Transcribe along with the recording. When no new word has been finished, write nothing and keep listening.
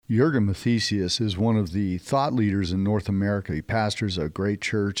Jürgen Mathesius is one of the thought leaders in North America. He pastors a great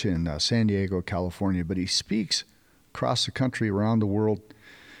church in San Diego, California, but he speaks across the country, around the world.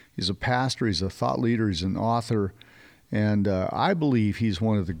 He's a pastor, he's a thought leader, he's an author, and I believe he's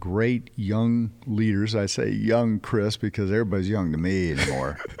one of the great young leaders. I say young, Chris, because everybody's young to me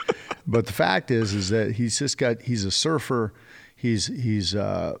anymore. But the fact is that he's a surfer, he's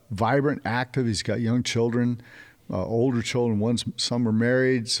vibrant, active, he's got young children. Older children, some are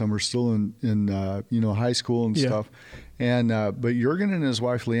married, some are still in high school and stuff. And but Jürgen and his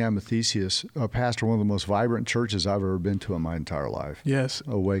wife Leanne Mathesius pastor one of the most vibrant churches I've ever been to in my entire life. Yes,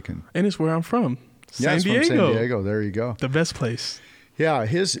 Awaken, and it's where I'm from, San Diego. From San Diego, there you go, the best place. Yeah,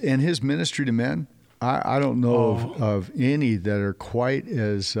 his ministry to men. I don't know of any that are quite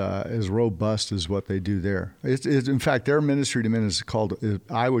as robust as what they do there. In fact, their ministry to men is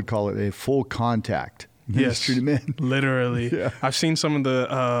I would call it a full contact. Ministry to men. Literally. Yeah. I've seen some of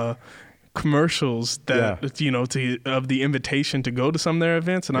the commercials that of the invitation to go to some of their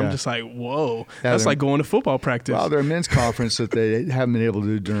events, and I'm just like, whoa, that's like going to football practice. Well, their men's conference that they haven't been able to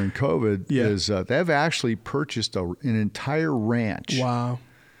do during COVID is they've actually purchased an entire ranch. Wow.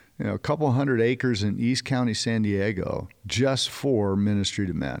 A couple hundred acres in East County, San Diego, just for ministry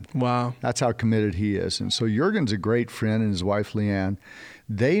to men. Wow. That's how committed he is. And so Jürgen's a great friend, and his wife, Leanne.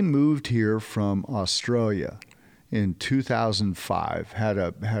 They moved here from Australia in 2005, had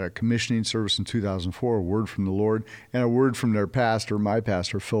a commissioning service in 2004, a word from the Lord, and a word from their pastor, my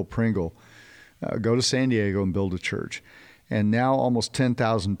pastor, Phil Pringle, go to San Diego and build a church. And now almost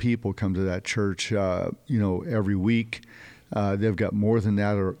 10,000 people come to that church, every week. They've got more than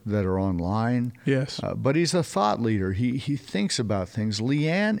that that are online. Yes. But he's a thought leader. He thinks about things.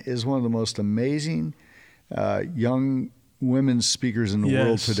 Leanne is one of the most amazing young women speakers in the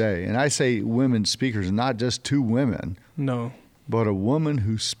world today. And I say women speakers, not just two women. No. But a woman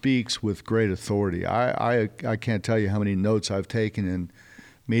who speaks with great authority. I can't tell you how many notes I've taken in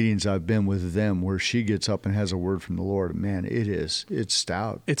meetings I've been with them where she gets up and has a word from the Lord. Man, it's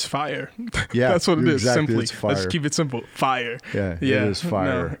stout. It's fire. Yeah, that's what it is. Exactly, simply, it's fire. Let's keep it simple. Fire. Yeah, it is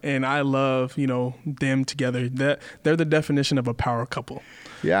fire. No, and I love them together. That they're the definition of a power couple.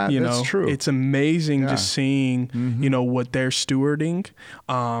 Yeah, that's true. It's amazing just seeing what they're stewarding.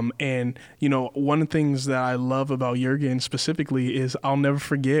 And one of the things that I love about Jürgen specifically is I'll never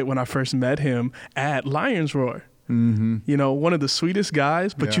forget when I first met him at Lions Roar. Mm-hmm. One of the sweetest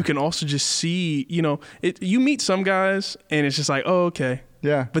guys, but you can also just see, you meet some guys and it's just like, oh, okay.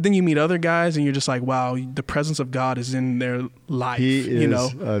 Yeah. But then you meet other guys and you're just like, wow, the presence of God is in their life. He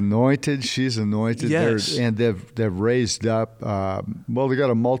is anointed. She's anointed. Yes. And they've raised up, they got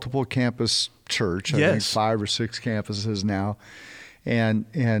a multiple campus church. I think 5 or 6 campuses now. And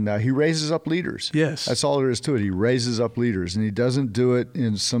he raises up leaders. Yes. That's all there is to it. He raises up leaders, and he doesn't do it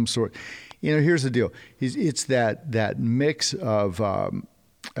in some sort. Here's the deal. It's that mix of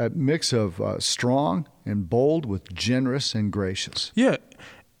strong and bold with generous and gracious. Yeah,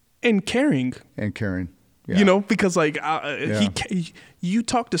 and caring. Yeah. Because you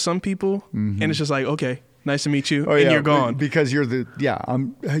talk to some people, and it's just like, okay, nice to meet you, and you're gone. Because you're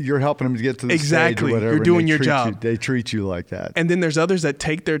you're helping them to get to the stage or whatever. You're doing your job. They treat you like that. And then there's others that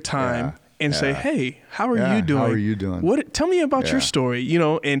take their time and say, hey, how are you doing? How are you doing? Tell me about your story,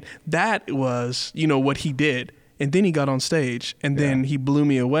 and that was, what he did. And then he got on stage, and then he blew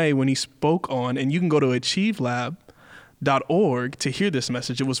me away when he spoke on, and you can go to achievelab.org to hear this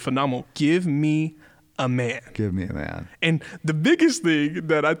message. It was phenomenal. Give me a man. Give me a man. And the biggest thing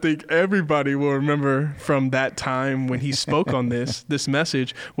that I think everybody will remember from that time when he spoke on this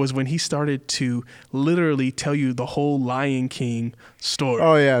message was when he started to literally tell you the whole Lion King story.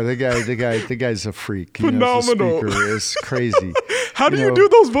 Oh yeah, the guy's a freak. Phenomenal. The speaker is crazy. How do you do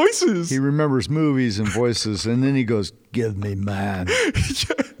those voices? He remembers movies and voices, and then he goes, "Give me man."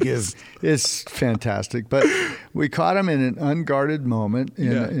 It's fantastic. But we caught him in an unguarded moment.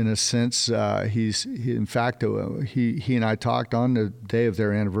 In a sense, he and I talked on the day of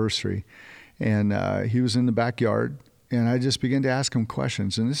their anniversary, and he was in the backyard, and I just began to ask him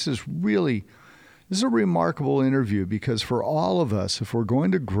questions. And this is a remarkable interview, because for all of us, if we're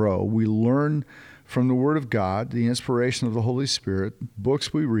going to grow, we learn from the Word of God, the inspiration of the Holy Spirit,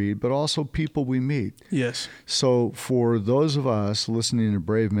 books we read, but also people we meet. Yes. So for those of us listening to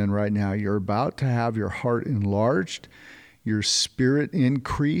Brave Men right now, you're about to have your heart enlarged, your spirit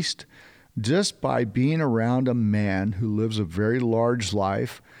increased, just by being around a man who lives a very large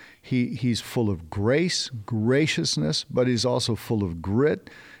life. He's full of grace, graciousness, but he's also full of grit,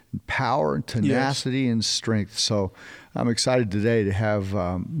 power, and tenacity, and strength. So I'm excited today to have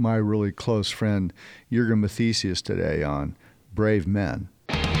my really close friend Jürgen Mathesius today on Brave Men.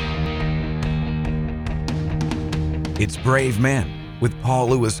 It's Brave Men with Paul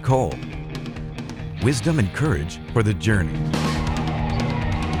Lewis Cole. Wisdom and courage for the journey.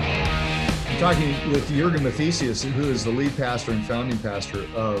 I'm talking with Jurgen Mathesius, who is the lead pastor and founding pastor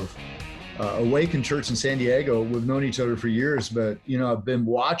of Awaken Church in San Diego. We've known each other for years, but I've been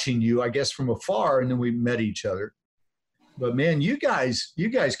watching you, I guess, from afar, and then we met each other. But man, you guys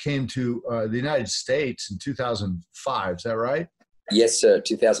came to the United States in 2005. Is that right? Yes, sir.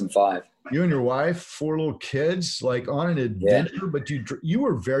 2005. You and your wife, 4 little kids, like on an adventure. But you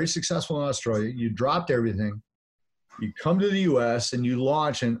were very successful in Australia. You dropped everything. You come to the U.S. and you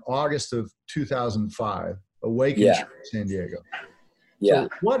launch in August of 2005. Awaken Church in San Diego. Yeah. So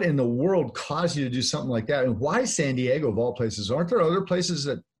what in the world caused you to do something like that? And why San Diego of all places? Aren't there other places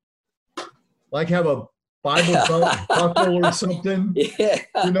that like have a Bible buckle or something? Yeah.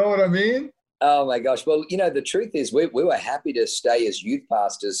 You know what I mean? Oh my gosh. Well, the truth is we were happy to stay as youth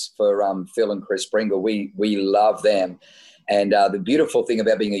pastors for Phil and Chris Pringle. We love them. And the beautiful thing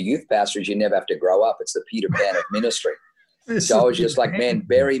about being a youth pastor is you never have to grow up. It's the Peter Pan of ministry. So I was just like, man,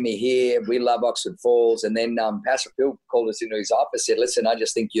 bury me here. We love Oxford Falls. And then Pastor Phil called us into his office, said, listen, I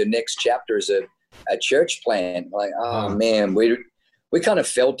just think your next chapter is a church plan. Like, oh man, we kind of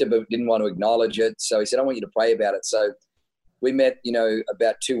felt it, but didn't want to acknowledge it. So he said, I want you to pray about it. So we met,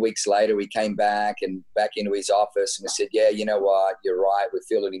 about 2 weeks later, we came back into his office and we said, yeah, you know what? You're right. We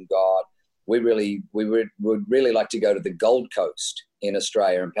feel it in God. We would really like to go to the Gold Coast in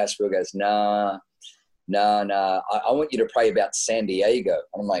Australia. And Pastor Phil goes, nah. I want you to pray about San Diego.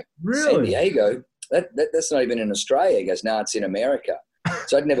 I'm like, really? San Diego? That's not even in Australia. He goes, no, it's in America.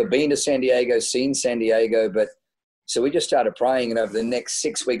 So I'd never been to San Diego, seen San Diego, but so we just started praying, and over the next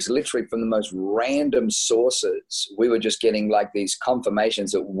 6 weeks, literally from the most random sources, we were just getting like these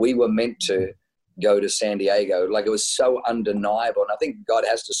confirmations that we were meant to go to San Diego. Like it was so undeniable. And I think God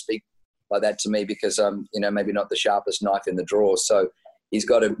has to speak like that to me because I'm, maybe not the sharpest knife in the drawer. So he's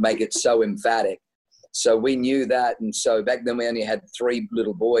got to make it so emphatic. So we knew that. And so back then we only had 3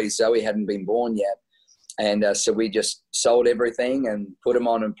 little boys. Zoe hadn't been born yet. And so we just sold everything and put them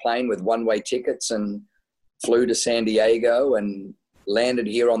on a plane with one-way tickets and flew to San Diego and landed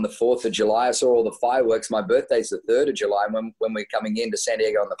here on the 4th of July. I saw all the fireworks. My birthday's the 3rd of July. And when we're coming into San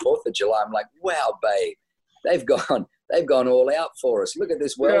Diego on the 4th of July, I'm like, wow, babe, they've gone all out for us. Look at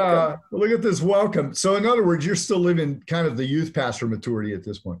this welcome. Yeah, look at this welcome. So in other words, you're still living kind of the youth pastor maturity at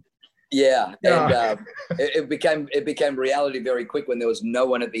this point. Yeah. And it became reality very quick when there was no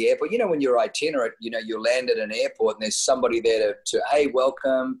one at the airport. When you're itinerant, you land at an airport and there's somebody there to hey,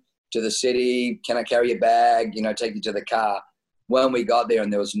 welcome to the city. Can I carry your bag? Take you to the car. When we got there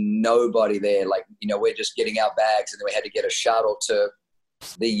and there was nobody there, like, we're just getting our bags and then we had to get a shuttle to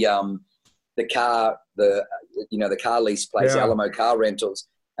the car, the car lease place, Alamo Car Rentals.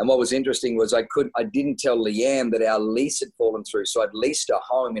 And what was interesting was I didn't tell Leanne that our lease had fallen through. So I'd leased a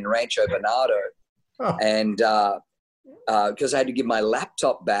home in Rancho Bernardo and because I had to give my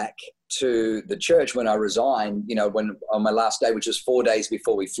laptop back to the church when I resigned, when on my last day, which was 4 days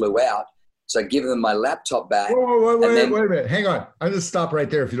before we flew out. So I give them my laptop back. Wait a minute. Hang on. I'll just stop right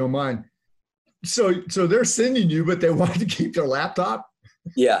there if you don't mind. So they're sending you, but they wanted to keep their laptop?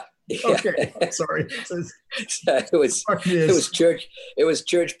 Yeah. Okay. Sorry. So it was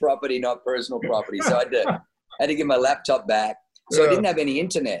church property, not personal property. So I had to give my laptop back. So I didn't have any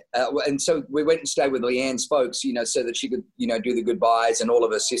internet. And so we went and stayed with Leanne's folks, so that she could, do the goodbyes, and all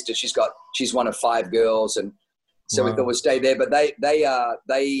of her sisters. She's one of 5 girls. And so we thought we'd stay there, but they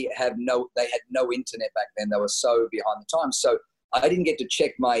had no internet back then. They were so behind the times. So I didn't get to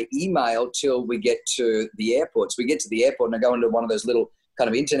check my email till we get to the airport. So we get to the airport and I go into one of those little kind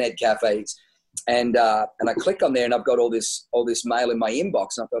of internet cafes. And I click on there and I've got all this mail in my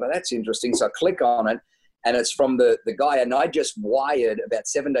inbox. And I thought, oh, that's interesting. So I click on it. And it's from the guy, and I just wired, about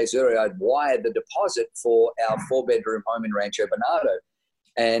 7 days earlier, I'd wired the deposit for our 4-bedroom home in Rancho Bernardo.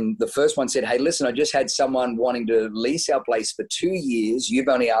 And the first one said, hey, listen, I just had someone wanting to lease our place for 2 years. You've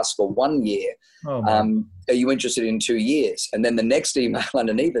only asked for 1 year. Are you interested in 2 years? And then the next email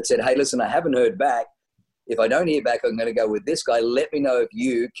underneath it said, hey, listen, I haven't heard back. If I don't hear back, I'm going to go with this guy. Let me know if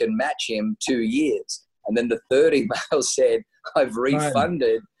you can match him 2 years. And then the third email said, I've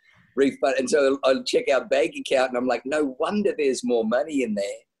refunded. And so I check our bank account and I'm like, no wonder there's more money in there.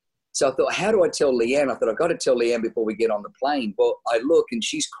 So I thought, how do I tell Leanne? I thought, I've got to tell Leanne before we get on the plane. Well, I look and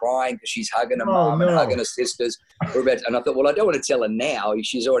she's crying because she's hugging her mom and hugging her sisters. And I thought, well, I don't want to tell her now.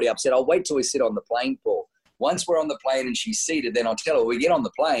 She's already upset. I'll wait till we sit on the plane, Paul. Once we're on the plane and she's seated, then I'll tell her. We get on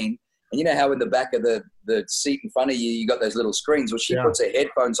the plane, and you know how in the back of the seat in front of you, you got those little screens. Well, she puts her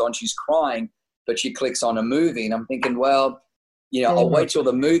headphones on. She's crying, but she clicks on a movie. And I'm thinking, well, I'll wait till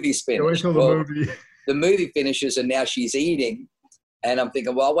the movie finishes. Wait till the movie. the movie finishes and now she's eating. And I'm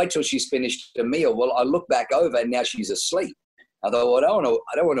thinking, well, I'll wait till she's finished the meal. Well, I look back over and now she's asleep. I thought, well,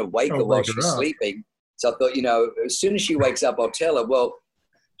 I don't want to wake her while she's sleeping. So I thought, you know, as soon as she wakes up, I'll tell her. Well,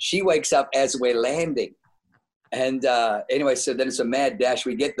 she wakes up as we're landing. And anyway, so then it's a mad dash.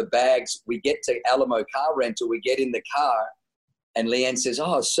 We get the bags. We get to Alamo Car Rental. We get in the car. And Leanne says,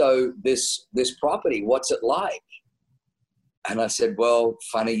 oh, so this property, what's it like? And I said, well,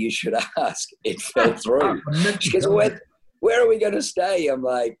 funny you should ask. It fell through. She goes, where are we going to stay? I'm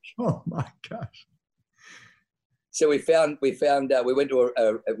like, oh my gosh. So we went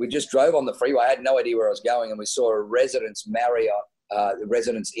to we just drove on the freeway. I had no idea where I was going. And we saw a Residence Marriott, the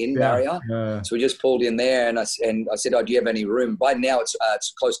Residence Inn Marriott. So we just pulled in there and I said, oh, do you have any room? By now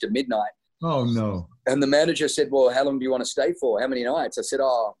it's close to midnight. Oh no. And the manager said, well, how long do you want to stay for? How many nights? I said,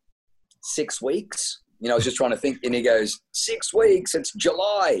 6 weeks. You know, I was just trying to think. And he goes, 6 weeks, it's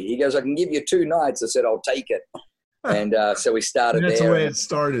July. He goes, I can give you 2 nights. I said, I'll take it. And so we started that's there. That's the way it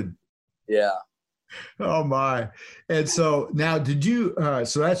started. Yeah. Oh my. And so now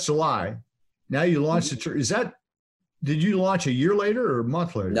so that's July. Now you launched the church. Did you launch a year later or a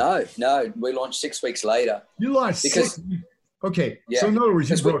month later? No. We launched 6 weeks later. You launched okay. Yeah. So in other words,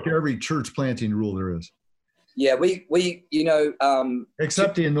 you broke every church planting rule there is. Yeah, we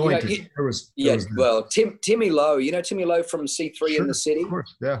except the anointing. Well, Timmy Lowe, you know Timmy Lowe from C3 in the city? Of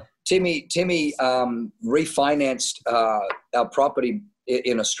course, yeah. Timmy refinanced our property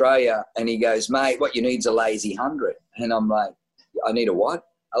in Australia, and he goes, mate, what you need is a lazy 100. And I'm like, I need a what?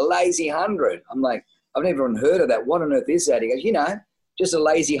 A lazy 100. I'm like, I've never even heard of that. What on earth is that? He goes, you know, just a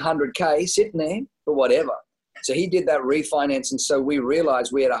lazy 100K sitting there for whatever. So he did that refinance, and so we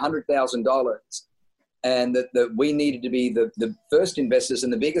realized we had $100,000. And that we needed to be the first investors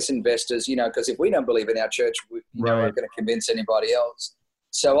and the biggest investors, you know, because if we don't believe in our church, we're not going to convince anybody else.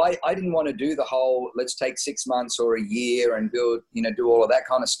 So I didn't want to do the whole, let's take 6 months or a year and build, you know, do all of that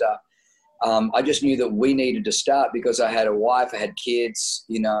kind of stuff. I just knew that we needed to start because I had a wife, I had kids,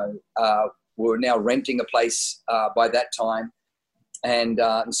 you know, we were now renting a place by that time. And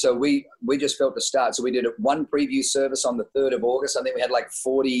so we just felt to start. So we did one preview service on the 3rd of August. I think we had like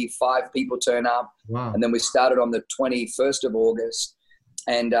 45 people turn up. Wow. And then we started on the 21st of August.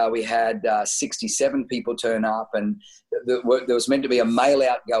 And we had 67 people turn up. And there was meant to be a mail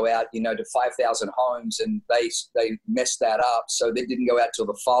out, go out, you know, to 5,000 homes. And they messed that up. So they didn't go out till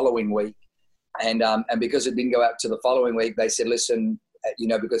the following week. And because it didn't go out till the following week, they said, listen, you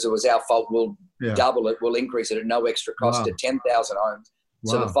know, because it was our fault, we'll double it, we'll increase it at no extra cost to 10,000 homes.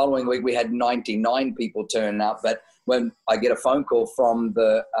 Wow. So the following week we had 99 people turn up. But when I get a phone call from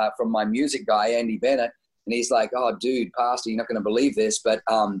my music guy, Andy Bennett, and he's like, oh, dude, Pastor, you're not going to believe this, but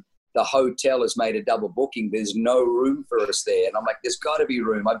the hotel has made a double booking. There's no room for us there. And I'm like, there's got to be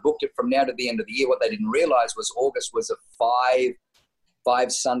room. I booked it from now to the end of the year. What they didn't realize was August was a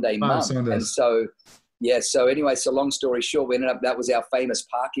five Sunday month. Sundays. And so... yeah. So anyway, so long story short, we ended up, that was our famous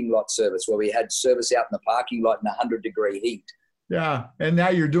parking lot service where we had service out in the parking lot in 100-degree heat. Yeah. And now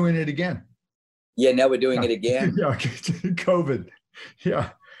you're doing it again. Yeah. Now we're doing it again. Yeah. COVID. Yeah,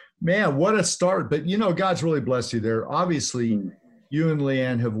 man, what a start. But you know, God's really blessed you there. Obviously you and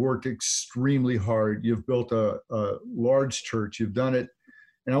Leanne have worked extremely hard. You've built a large church. You've done it.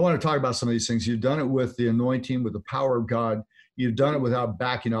 And I want to talk about some of these things. You've done it with the anointing, with the power of God. You've done it without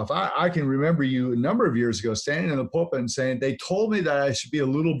backing off. I can remember you a number of years ago standing in the pulpit and saying, they told me that I should be a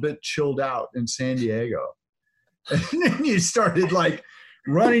little bit chilled out in San Diego. And then you started like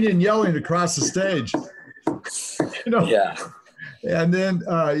running and yelling across the stage. You know? Yeah. And then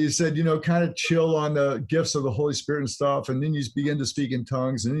you said, you know, kind of chill on the gifts of the Holy Spirit and stuff. And then you begin to speak in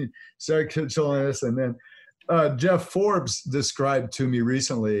tongues and you start chilling this. And then Jeff Forbes described to me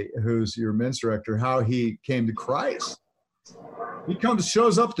recently, who's your men's director, how he came to Christ. He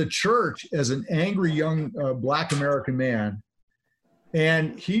shows up to church as an angry young Black American man.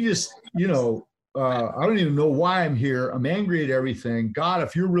 And he just, you know, I don't even know why I'm here. I'm angry at everything. God,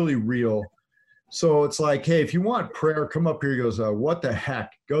 if you're really real. So it's like, hey, if you want prayer, come up here. He goes, what the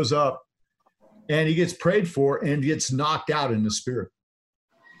heck? Goes up and he gets prayed for and gets knocked out in the spirit.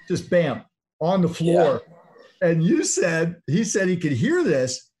 Just bam, on the floor. Yeah. And he said he could hear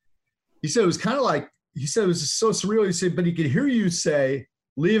this. He said it was kind of like, he said it was so surreal. He said, but he could hear you say,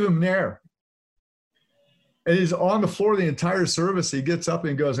 leave him there. And he's on the floor the entire service. He gets up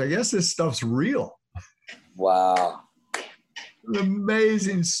and goes, I guess this stuff's real. Wow. An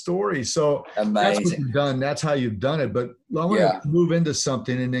amazing story. So amazing. That's what you've done. That's how you've done it. But I want to move into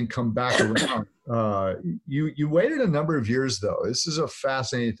something and then come back around. You waited a number of years, though. This is a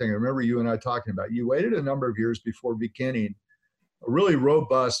fascinating thing. I remember you and I talking about. You waited a number of years before beginning a really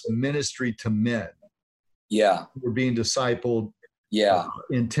robust ministry to men. Yeah. who were being discipled. Yeah.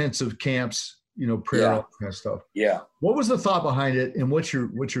 Intensive camps, prayer, all that kind of stuff. Yeah. What was the thought behind it, and what's your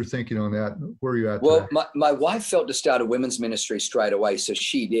thinking on that? Where are you at Well, today? my wife felt to start a women's ministry straight away, so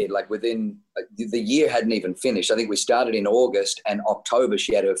she did. Like within the year hadn't even finished. I think we started in August, and October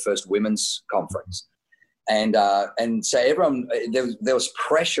she had her first women's conference. And so everyone, there was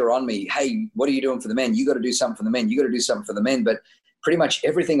pressure on me. Hey, what are you doing for the men? You got to do something for the men. You got to do something for the men. But pretty much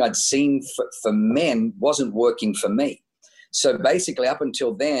everything I'd seen for men wasn't working for me. So basically up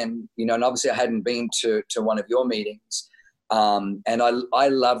until then, and obviously I hadn't been to one of your meetings, and I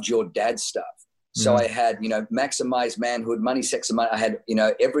loved your dad's stuff. So I had, Maximize Manhood, Money, Sex, and Money. I had,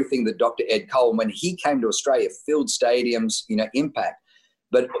 everything that Dr. Ed Cole, when he came to Australia, filled stadiums, Impact.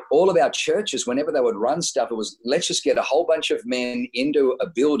 But all of our churches, whenever they would run stuff, it was, let's just get a whole bunch of men into a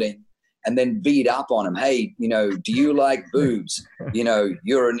building and then beat up on them. Hey, do you like boobs?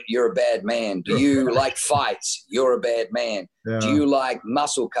 You're a bad man. Do you like fights? You're a bad man. Yeah. Do you like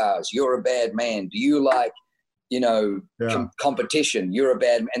muscle cars? You're a bad man. Do you like, competition? You're a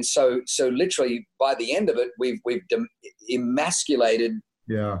bad man. And so literally by the end of it, we've emasculated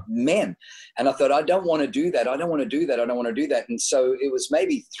men. And I thought, I don't want to do that. I don't want to do that. I don't want to do that. And so it was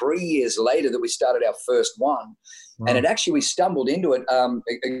maybe 3 years later that we started our first one. Wow. And it actually, we stumbled into it.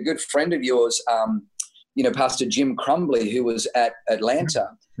 A good friend of yours, Pastor Jim Crumbly, who was at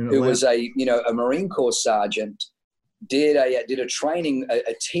Atlanta, who was a Marine Corps sergeant, did a training,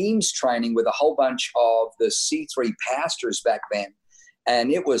 a teams training with a whole bunch of the C3 pastors back then.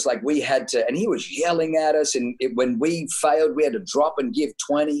 And it was like we had to, and he was yelling at us. And when we failed, we had to drop and give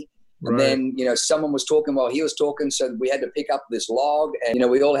 20. And then, someone was talking while he was talking. So we had to pick up this log and,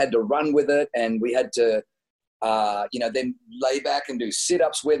 we all had to run with it. And we had to, then lay back and do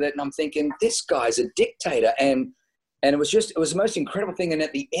sit-ups with it. And I'm thinking, this guy's a dictator. And it was the most incredible thing. And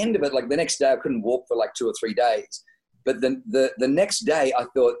at the end of it, like the next day, I couldn't walk for like 2 or 3 days. But the next day I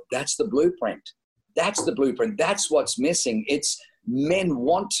thought, that's the blueprint. That's the blueprint. That's what's missing. It's, men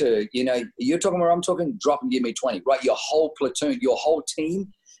want to, you're talking where I'm talking, drop and give me 20, right? Your whole platoon, your whole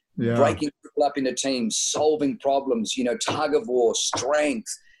team, breaking people up into teams, solving problems, tug of war,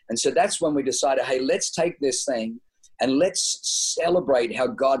 strength. And so that's when we decided, hey, let's take this thing and let's celebrate how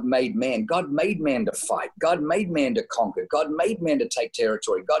God made man. God made man to fight. God made man to conquer. God made man to take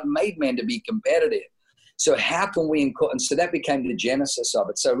territory. God made man to be competitive. So how can we, and so that became the genesis of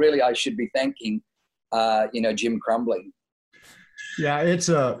it. So really I should be thanking, Jim Crumbly. Yeah,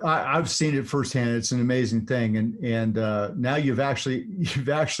 I've seen it firsthand. It's an amazing thing, and now you've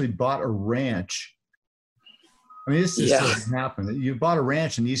actually bought a ranch. I mean, this just doesn't happen. You bought a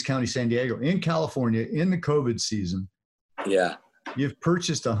ranch in East County, San Diego, in California, in the COVID season. Yeah, you've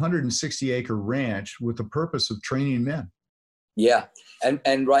purchased a 160-acre ranch with the purpose of training men. Yeah,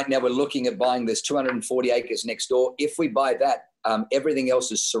 and right now we're looking at buying this 240 acres next door. If we buy that, everything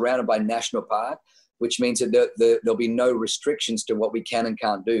else is surrounded by national park, which means that there'll be no restrictions to what we can and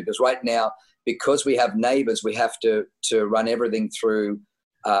can't do. Because right now, because we have neighbors, we have to run everything through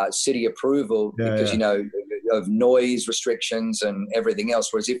city approval because, of noise restrictions and everything else.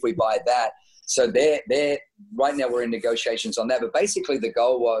 Whereas if we buy that, so they're right now we're in negotiations on that. But basically the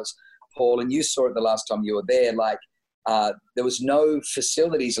goal was, Paul, and you saw it the last time you were there, like there was no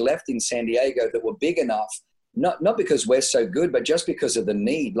facilities left in San Diego that were big enough, not because we're so good, but just because of the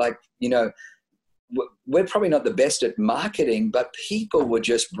need. Like, we're probably not the best at marketing, but people were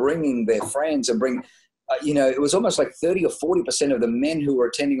just bringing their friends and it was almost like 30 or 40% of the men who were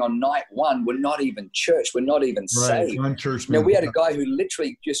attending on night one were not even church, were not even saved. We had a guy who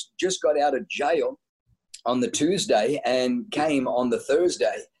literally just got out of jail on the Tuesday and came on the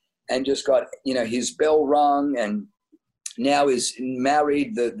Thursday and just got, his bell rung and now is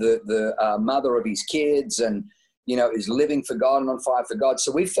married, the mother of his kids and, is living for God and on fire for God.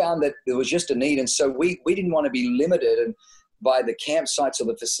 So we found that there was just a need. And so we didn't want to be limited by the campsites or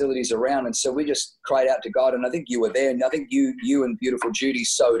the facilities around. And so we just cried out to God. And I think you were there. And I think you and beautiful Judy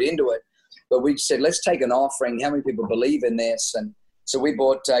sowed into it. But we said, let's take an offering. How many people believe in this? And so we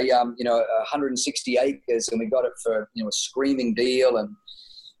bought 160 acres and we got it for, a screaming deal. And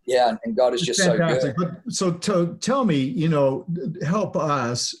and God is just fantastic. So good. But so tell me, help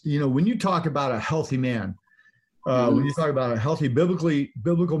us, when you talk about a healthy man, when you talk about a healthy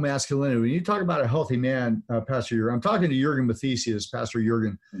biblical masculinity, when you talk about a healthy man, Pastor Jurgen, I'm talking to Jurgen Mathesius, Pastor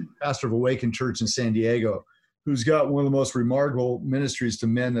Jurgen, pastor of Awakened Church in San Diego, who's got one of the most remarkable ministries to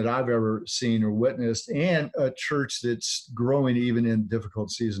men that I've ever seen or witnessed, and a church that's growing even in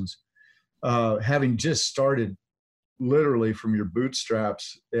difficult seasons. Having just started literally from your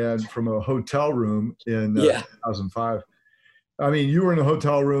bootstraps and from a hotel room in 2005. I mean, you were in a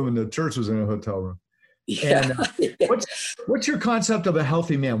hotel room and the church was in a hotel room. Yeah. And what's your concept of a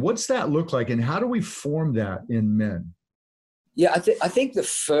healthy man? What's that look like, and how do we form that in men? Yeah, I think the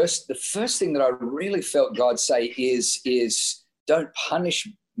first thing that I really felt God say is don't punish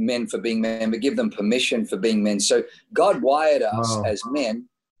men for being men, but give them permission for being men. So God wired us as men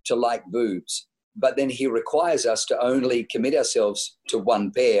to like boobs, but then he requires us to only commit ourselves to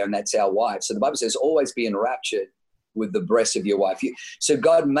one pair, and that's our wife. So the Bible says, always be enraptured with the breasts of your wife. So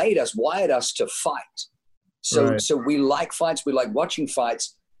God wired us to fight. So we like fights, we like watching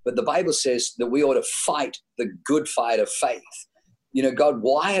fights, but the Bible says that we ought to fight the good fight of faith. God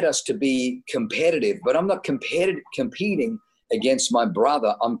wired us to be competitive, but I'm not competing against my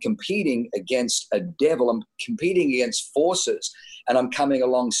brother. I'm competing against a devil. I'm competing against forces, and I'm coming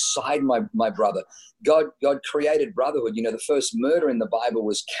alongside my brother. God created brotherhood. The first murder in the Bible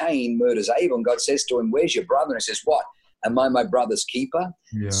was Cain murders Abel, and God says to him, "Where's your brother?" And he says, "What? Am I my brother's keeper?"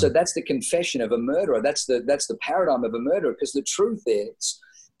 Yeah. So that's the confession of a murderer. That's the paradigm of a murderer, because the truth is,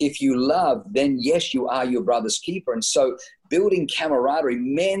 if you love, then yes, you are your brother's keeper. And so building camaraderie,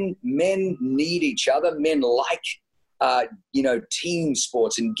 men need each other. Men like team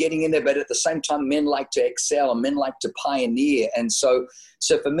sports and getting in there, but at the same time, men like to excel and men like to pioneer. And so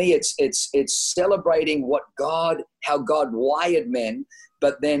for me, it's celebrating how God wired men,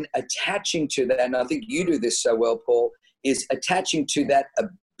 but then attaching to that, and I think you do this so well, Paul, is attaching to that a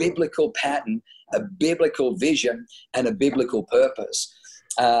biblical pattern, a biblical vision, and a biblical purpose.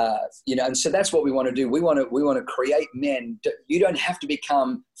 And so that's what we want to do. We want to create men. You don't have to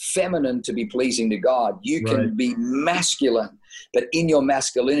become feminine to be pleasing to God. You can be masculine, but in your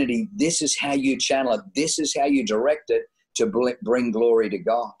masculinity, this is how you channel it. This is how you direct it to bring glory to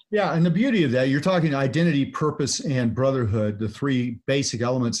God. Yeah, and the beauty of that, you're talking identity, purpose, and brotherhood, the three basic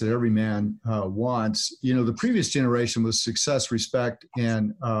elements that every man wants. The previous generation was success, respect,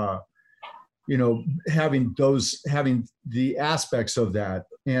 and having the aspects of that.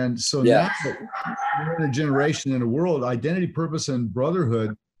 And so now we're in a generation, in a world, identity, purpose, and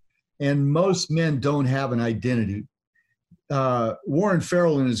brotherhood, and most men don't have an identity. Warren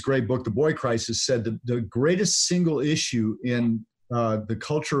Farrell, in his great book, The Boy Crisis, said that the greatest single issue in the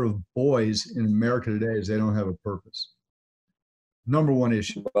culture of boys in America today is they don't have a purpose. Number one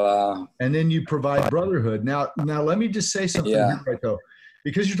issue. And then you provide brotherhood. Now let me just say something here, right, though.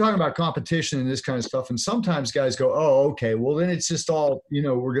 Because you're talking about competition and this kind of stuff. And sometimes guys go, oh, okay, well, then it's just all,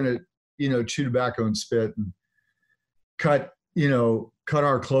 we're going to, chew tobacco and spit and cut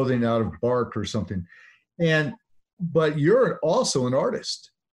our clothing out of bark or something. But you're also an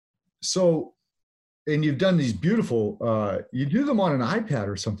artist. So, and you've done these beautiful, you do them on an iPad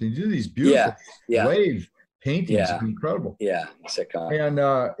or something. You do these beautiful wave paintings. Yeah. Incredible. Yeah. Sick. And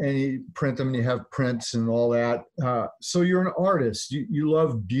you print them and you have prints and all that. So you're an artist. You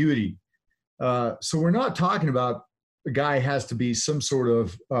love beauty. So we're not talking about a guy has to be some sort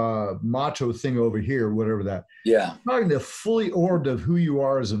of macho thing over here, whatever that. Yeah. We're talking the fully orbed of who you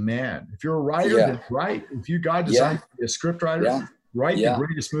are as a man. If you're a writer, then write. If you God designed to be a script writer, write the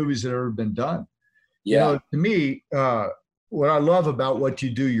greatest movies that have ever been done. Yeah. To me, what I love about what you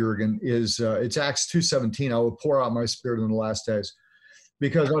do, Jurgen, is it's Acts 2:17. I will pour out my spirit in the last days,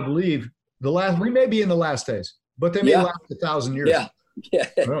 because I believe we may be in the last days, but they may last 1,000 years.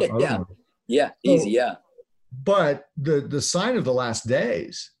 Easy. But the sign of the last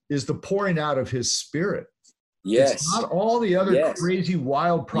days is the pouring out of His Spirit. Yes. It's not all the other crazy,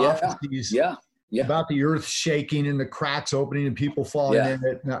 wild prophecies about the earth shaking and the cracks opening and people falling in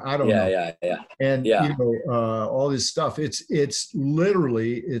it. Now, I don't know. And all this stuff. It's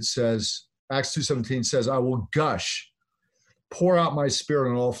literally, it says, Acts 2:17 says, I will pour out my spirit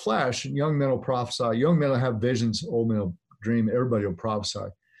on all flesh, and young men will prophesy. Young men will have visions, old men will dream. Everybody will prophesy.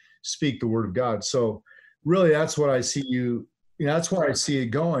 Speak the word of God. So really, that's what I see that's where I see it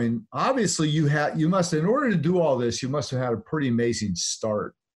going. Obviously, you must, in order to do all this, you must have had a pretty amazing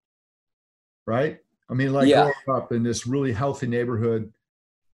start. Right? I mean, growing up in this really healthy neighborhood,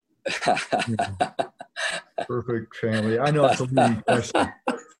 perfect family. I know it's a leading question.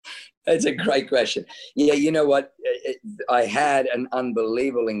 It's a great question. Yeah, you know what? I had an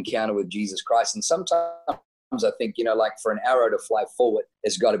unbelievable encounter with Jesus Christ. And sometimes I think, for an arrow to fly forward,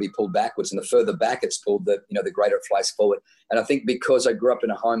 it's got to be pulled backwards. And the further back it's pulled, the greater it flies forward. And I think because I grew up in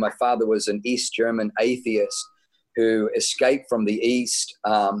a home, my father was an East German atheist who escaped from the East,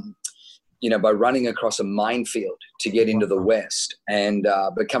 by running across a minefield to get into the West, and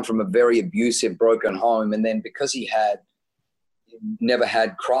but come from a very abusive, broken home. And then because he had never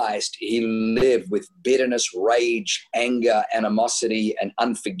had Christ, he lived with bitterness, rage, anger, animosity, and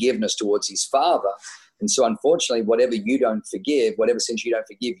unforgiveness towards his father. And so unfortunately, whatever you don't forgive, whatever sins you don't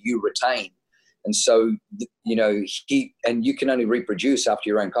forgive, you retain. And so, and you can only reproduce after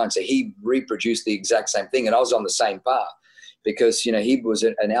your own kind. So he reproduced the exact same thing. And I was on the same path because, he was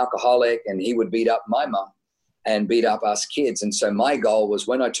an alcoholic, and he would beat up my mum and beat up us kids. And so my goal was,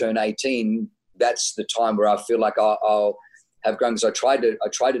 when I turn 18, that's the time where I feel like I'll have grown. Because I tried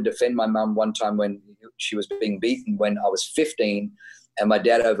to defend my mum one time when she was being beaten when I was 15, and my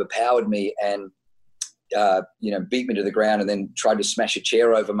dad overpowered me and, beat me to the ground, and then tried to smash a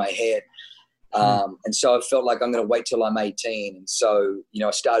chair over my head. And so I felt like I'm going to wait till I'm 18. And so,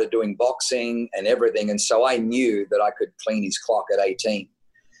 I started doing boxing and everything. And so I knew that I could clean his clock at 18.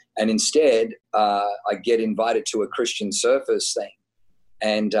 And instead, I get invited to a Christian Surfers thing.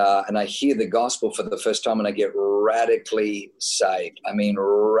 And I hear the gospel for the first time, and I get radically saved. I mean,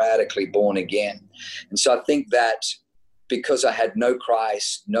 radically born again. And so I think that because I had no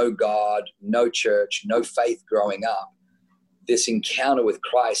Christ, no God, no church, no faith growing up, this encounter with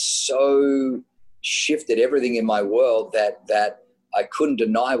Christ so shifted everything in my world that I couldn't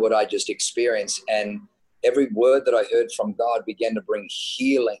deny what I just experienced. And every word that I heard from God began to bring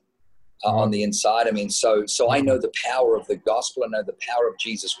healing on the inside of me. And so I know the power of the gospel. I know the power of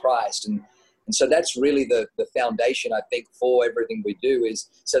Jesus Christ. And so that's really the foundation, I think, for everything we do is.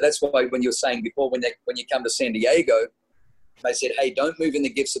 So that's why when you were saying before, when you come to San Diego, they said, hey, don't move in the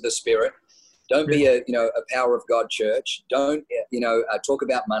gifts of the Spirit. Don't be a power of God church. Don't, talk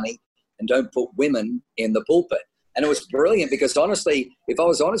about money, and don't put women in the pulpit. And it was brilliant because honestly, if I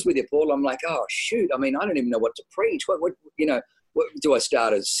was honest with you, Paul, I'm like, oh shoot. I mean, I don't even know what to preach. What do I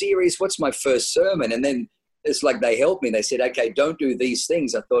start a series? What's my first sermon? And then it's like they helped me. They said, okay, don't do these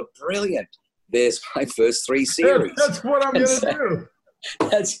things. I thought, brilliant. There's my first 3 series. That's what I'm going to do.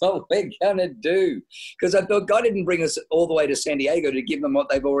 That's what we're going to do. Because I thought God didn't bring us all the way to San Diego to give them what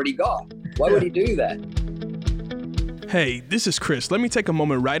they've already got. Why would he do that? Hey, this is Chris. Let me take a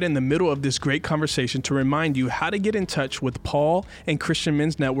moment right in the middle of this great conversation to remind you how to get in touch with Paul and Christian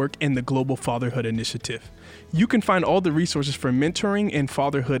Men's Network and the Global Fatherhood Initiative. You can find all the resources for mentoring and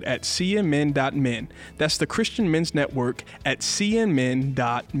fatherhood at cmmen.men. That's the Christian Men's Network at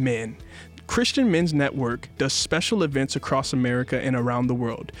cmmen.men. Christian Men's Network does special events across America and around the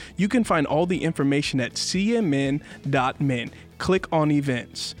world. You can find all the information at cmmen.men. Click on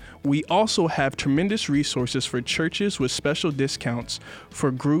events. We also have tremendous resources for churches with special discounts for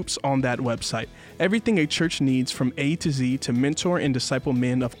groups on that website. Everything a church needs from A to Z to mentor and disciple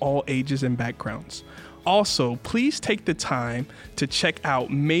men of all ages and backgrounds. Also, please take the time to check out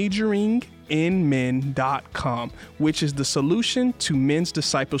majoringinmen.com, which is the solution to men's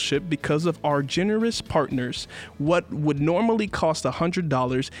discipleship because of our generous partners. What would normally cost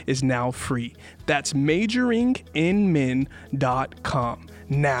 $100 is now free. That's majoringinmen.com.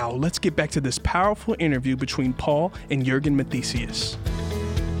 Now, let's get back to this powerful interview between Paul and Jürgen Matthesius.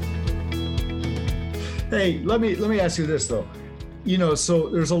 Hey, let me ask you this though. So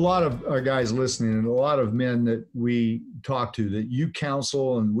there's a lot of guys listening and a lot of men that we talk to that you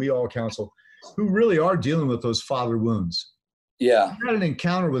counsel and we all counsel who really are dealing with those father wounds. Yeah. You had an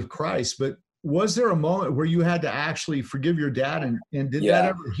encounter with Christ, but was there a moment where you had to actually forgive your dad and did that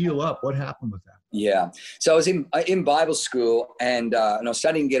ever heal up? What happened with that? Yeah. So I was in Bible school and I was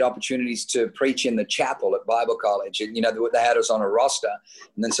starting to get opportunities to preach in the chapel at Bible college. And, they had us on a roster.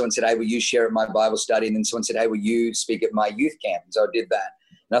 And then someone said, hey, will you share at my Bible study? And then someone said, hey, will you speak at my youth camp? And so I did that.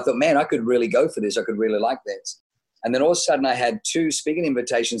 And I thought, man, I could really go for this. I could really like this. And then all of a sudden I had 2 speaking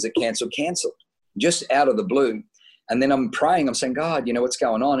invitations that canceled just out of the blue. And then I'm praying, I'm saying, God, what's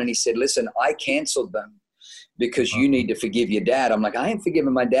going on? And he said, listen, I canceled them because you need to forgive your dad. I'm like, I ain't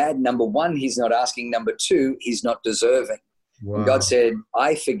forgiven my dad. Number 1, he's not asking. Number 2, he's not deserving. Wow. And God said,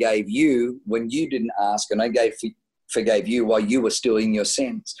 I forgave you when you didn't ask, and I forgave you while you were still in your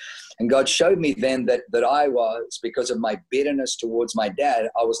sins. And God showed me then that I was, because of my bitterness towards my dad,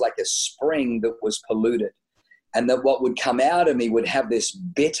 I was like a spring that was polluted. And that what would come out of me would have this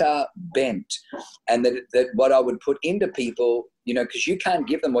bitter bent, and that what I would put into people, because you can't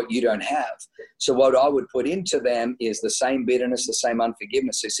give them what you don't have. So what I would put into them is the same bitterness, the same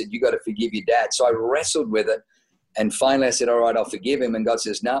unforgiveness. He said, you got to forgive your dad. So I wrestled with it. And finally I said, all right, I'll forgive him. And God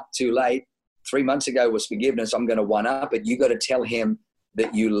says, no, too late. 3 months ago was forgiveness. I'm going to one up it. You got to tell him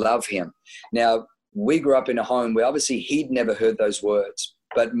that you love him. Now, we grew up in a home where obviously he'd never heard those words.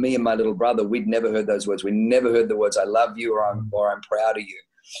 But me and my little brother, we'd never heard those words. We never heard the words, I love you or I'm proud of you.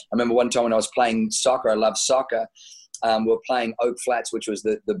 I remember one time when I was playing soccer, I love soccer. We were playing Oak Flats, which was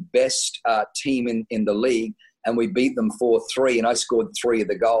the best team in the league. And we beat them 4-3 and I scored 3 of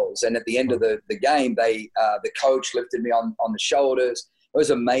the goals. And at the end of the game, the coach lifted me on the shoulders. It was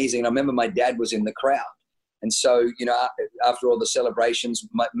amazing. I remember my dad was in the crowd. And so, after all the celebrations,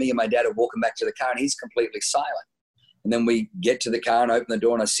 me and my dad are walking back to the car, and he's completely silent. And then we get to the car and open the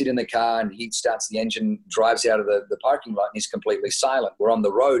door, and I sit in the car, and he starts the engine, drives out of the parking lot, and he's completely silent. We're on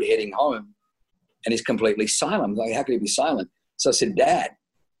the road heading home, and he's completely silent. I'm like, how could he be silent? So I said, Dad,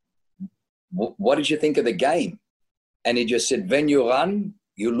 what did you think of the game? And he just said, when you run,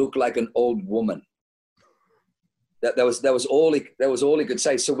 you look like an old woman. That was all he could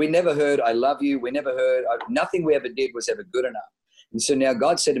say. So we never heard, I love you. We never heard, nothing we ever did was ever good enough. And so now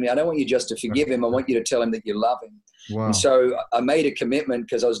God said to me, I don't want you just to forgive him. I want you to tell him that you love him. Wow. And so I made a commitment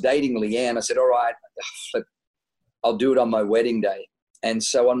because I was dating Leanne. I said, all right, I'll do it on my wedding day. And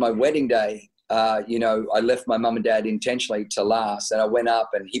so on my wedding day, I left my mum and dad intentionally to last. And I went up,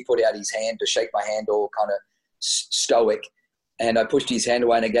 and he put out his hand to shake my hand, all kind of stoic. And I pushed his hand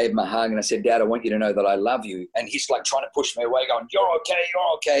away, and I gave him a hug, and I said, Dad, I want you to know that I love you. And he's like trying to push me away, going, you're okay,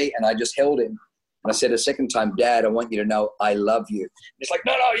 you're okay. And I just held him. And I said a second time, Dad, I want you to know I love you. And he's like,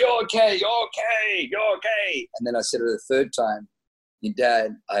 no, you're okay, you're okay, you're okay. And then I said it a third time,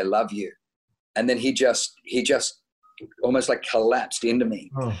 Dad, I love you. And then he just almost like collapsed into me.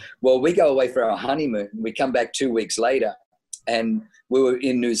 Oh. Well, we go away for our honeymoon. We come back 2 weeks later, and we were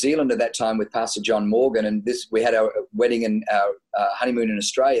in New Zealand at that time with Pastor John Morgan, and we had our wedding and our honeymoon in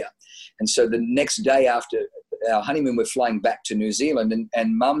Australia. And so the next day after our honeymoon, we're flying back to New Zealand,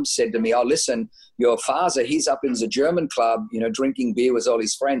 and Mum said to me, oh, listen, your father, he's up in the German club, drinking beer with all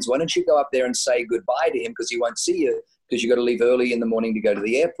his friends. Why don't you go up there and say goodbye to him, because he won't see you, because you got to leave early in the morning to go to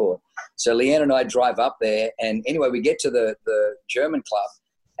the airport. So Leanne and I drive up there, and anyway, we get to the German club,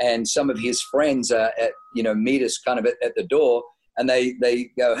 and some of his friends meet us kind of at the door, and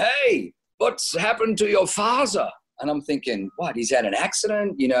they go, hey, what's happened to your father? And I'm thinking, what, he's had an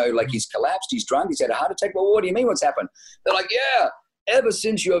accident? Like he's collapsed, he's drunk, he's had a heart attack. Well, what do you mean what's happened? They're like, yeah, ever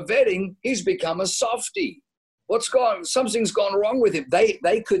since your wedding, he's become a softie. Something's gone wrong with him.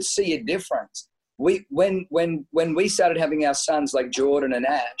 They could see a difference. When we started having our sons like Jordan and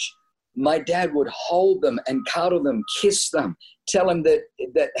Ash, my dad would hold them and cuddle them, kiss them, tell them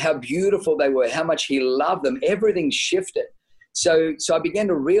that how beautiful they were, how much he loved them. Everything shifted. So I began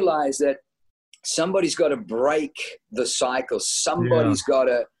to realize that somebody's got to break the cycle. Somebody's got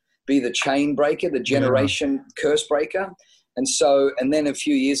to be the chain breaker, the generation curse breaker. And then a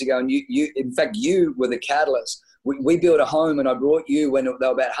few years ago, and you were the catalyst. We built a home, and I brought you when they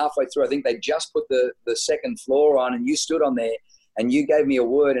were about halfway through. I think they just put the second floor on, and you stood on there, and you gave me a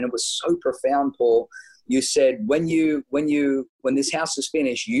word, and it was so profound, Paul. You said, when this house is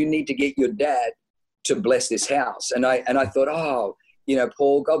finished, you need to get your dad to bless this house. And I thought, oh,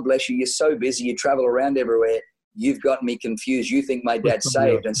 Paul, God bless you. You're so busy. You travel around everywhere. You've got me confused. You think my dad's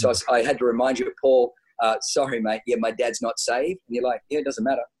saved. And so I had to remind you, Paul, sorry, mate. Yeah, my dad's not saved. And you're like, yeah, it doesn't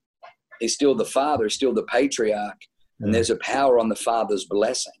matter. He's still the father, he's still the patriarch. And there's a power on the father's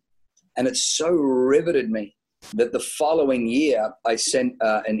blessing. And it so riveted me that the following year, I sent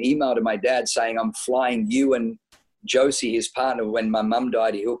an email to my dad saying, I'm flying you and Josie, his partner, when my mum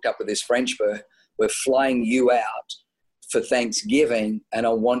died, he hooked up with this French bird. We're flying you out for Thanksgiving, and I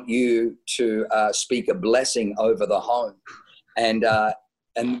want you to speak a blessing over the home. And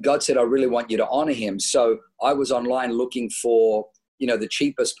God said, I really want you to honor him. So I was online looking for, the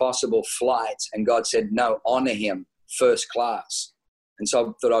cheapest possible flights. And God said, no, honor him first class. And so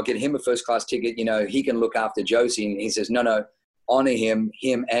I thought I'll get him a first class ticket. He can look after Josie. And he says, no, honor him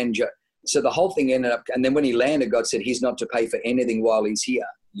and Joe. So the whole thing ended up, and then when he landed, God said, he's not to pay for anything while he's here.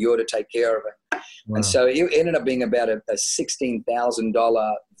 You're to take care of it. Wow. And so it ended up being about a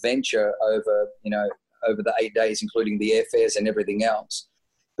 $16,000 venture over the 8 days, including the airfares and everything else.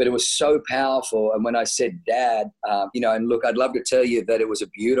 But it was so powerful. And when I said, Dad, and look, I'd love to tell you that it was a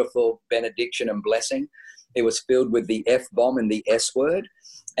beautiful benediction and blessing. It was filled with the F-bomb and the S word.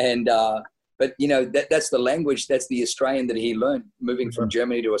 And, but that's the language, that's the Australian that he learned moving from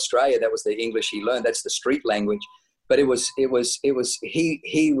Germany to Australia. That was the English he learned. That's the street language. But he was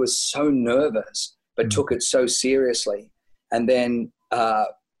so nervous, but took it so seriously. And then I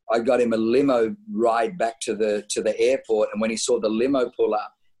got him a limo ride back to the airport. And when he saw the limo pull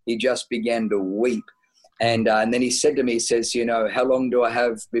up, he just began to weep. And then he said to me, he says, how long do I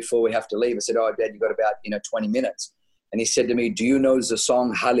have before we have to leave? I said, oh, Dad, you've got about, 20 minutes. And he said to me, do you know the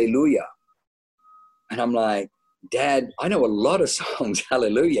song Hallelujah? And I'm like, Dad, I know a lot of songs,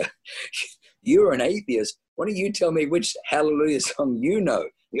 Hallelujah. You're an atheist. Why don't you tell me which Hallelujah song you know?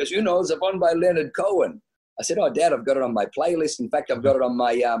 He goes, it's the one by Leonard Cohen. I said, oh, Dad, I've got it on my playlist. In fact, I've got it on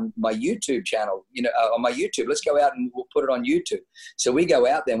my my YouTube channel, on my YouTube. Let's go out and we'll put it on YouTube. So we go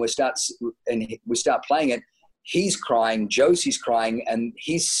out there and we start playing it. He's crying, Josie's crying, and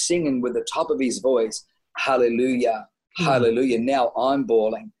he's singing with the top of his voice, hallelujah, hallelujah. Now I'm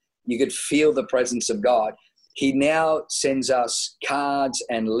bawling. You could feel the presence of God. He now sends us cards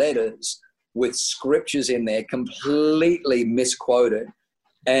and letters with scriptures in there, completely misquoted,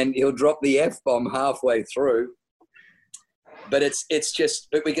 and he'll drop the F-bomb halfway through. But it's just,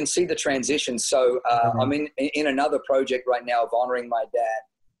 but we can see the transition. So I'm in another project right now of honoring my dad,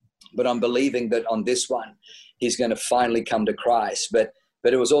 but I'm believing that on this one, he's going to finally come to Christ. But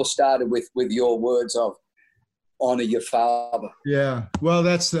it was all started with your words of honor your father. Yeah. Well,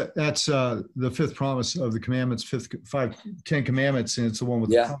 that's the fifth promise of the commandments, 10 commandments. And it's the one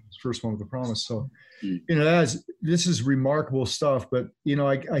with the promise, first one with the promise. So, this is remarkable stuff, but,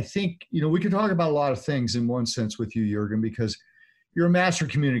 I think, we could talk about a lot of things in one sense with you, Jurgen, because you're a master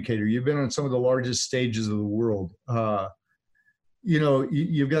communicator. You've been on some of the largest stages of the world.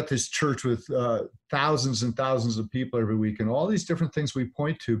 You've got this church with thousands and thousands of people every week and all these different things we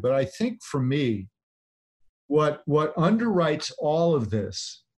point to. But I think for me, what underwrites all of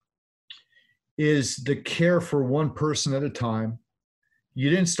this is the care for one person at a time. You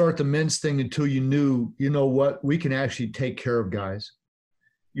didn't start the men's thing until you knew, we can actually take care of guys.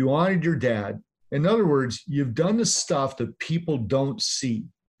 You honored your dad. In other words, you've done the stuff that people don't see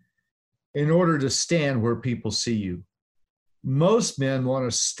in order to stand where people see you. Most men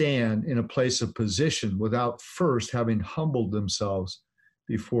want to stand in a place of position without first having humbled themselves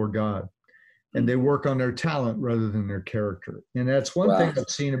before God. And they work on their talent rather than their character. And that's one thing I've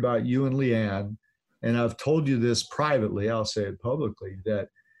seen about you and Leanne, and I've told you this privately, I'll say it publicly, that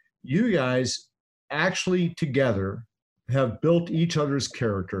you guys actually together have built each other's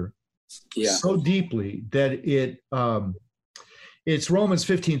character so deeply that it's Romans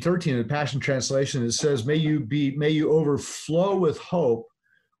 15:13 in the Passion Translation. It says, may you overflow with hope,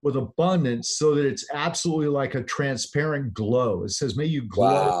 with abundance, so that it's absolutely like a transparent glow. It says, may you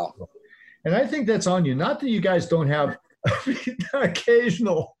glow. Wow. And I think that's on you. Not that you guys don't have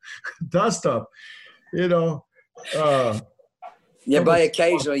occasional dust up, by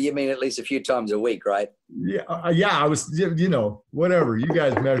occasional, you mean at least a few times a week, right? Yeah. I was, whatever. You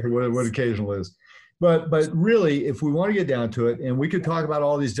guys measure what occasional is. But really, if we want to get down to it, and we could talk about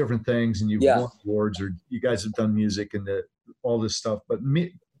all these different things, and you've won awards, or you guys have done music and all this stuff. But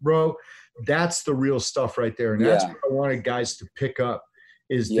bro, that's the real stuff right there. And that's what I wanted guys to pick up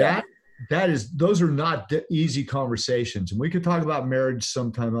is those are not easy conversations. And we could talk about marriage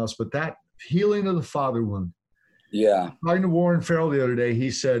sometime else, but that healing of the father wound. Yeah. Talking to Warren Farrell the other day,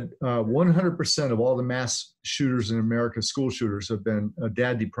 he said 100% of all the mass shooters in America, school shooters, have been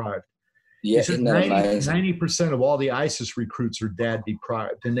dad deprived. Yeah, 90% of all the ISIS recruits are dad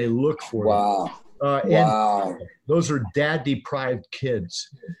deprived, and they look for them. And those are dad deprived kids.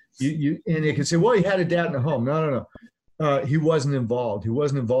 And they can say, well, he had a dad in the home. No. He wasn't involved. He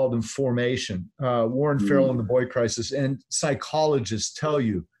wasn't involved in formation. Warren Farrell and the Boy Crisis, and psychologists tell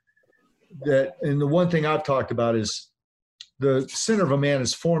you that, and the one thing I've talked about is the center of a man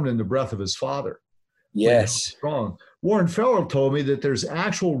is formed in the breath of his father. Yes. Strong. Warren Farrell told me that there's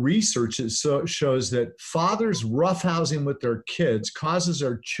actual research that shows that fathers roughhousing with their kids causes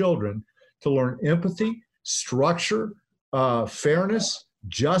their children to learn empathy, structure, fairness,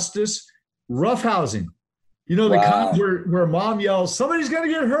 justice, roughhousing. The kind where mom yells, somebody's going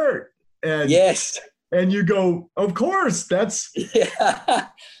to get hurt. And and you go, of course, that's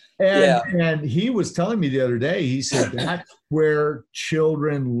And he was telling me the other day, he said that's where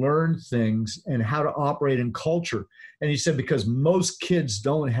children learn things and how to operate in culture. And he said, because most kids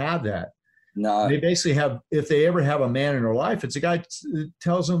don't have that. No. They basically have, if they ever have a man in their life, it's a guy that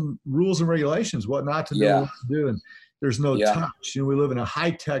tells them rules and regulations, what not to do, what to do. And there's no touch. We live in a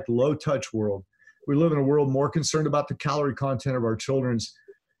high-tech, low-touch world. We live in a world more concerned about the calorie content of our children's,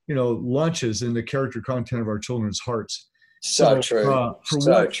 lunches than the character content of our children's hearts. So true. For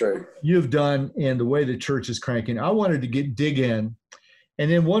what you've done and the way the church is cranking, I wanted to dig in.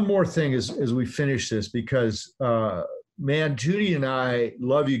 And then one more thing as we finish this, because, man, Judy and I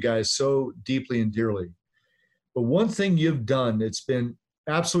love you guys so deeply and dearly. But one thing you've done that's been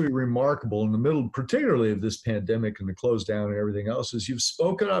absolutely remarkable in the middle, particularly of this pandemic and the close down and everything else, is you've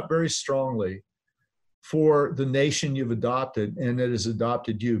spoken up very strongly for the nation you've adopted and that has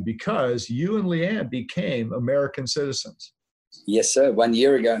adopted you, because you and Leanne became American citizens. Yes, sir. 1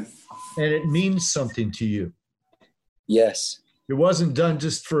 year ago. And it means something to you. Yes. It wasn't done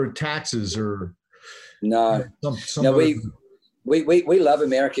just for taxes or no. We love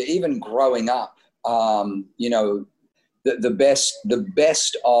America. Even growing up, the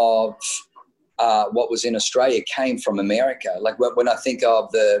best of what was in Australia came from America. Like when I think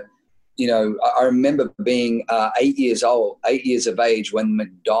of I remember being 8 years of age when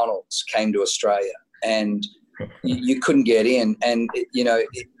McDonald's came to Australia. and you couldn't get in. And,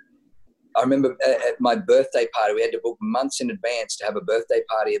 I remember at my birthday party, we had to book months in advance to have a birthday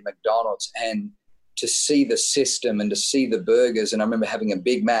party at McDonald's, and to see the system and to see the burgers. And I remember having a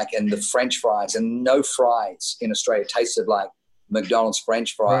Big Mac and the French fries, and no fries in Australia tasted like McDonald's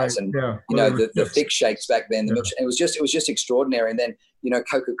French fries. Right, and, the thick shakes back then, the milkshake, it was just extraordinary. And then,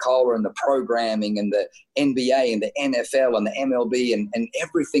 Coca-Cola and the programming and the NBA and the NFL and the MLB and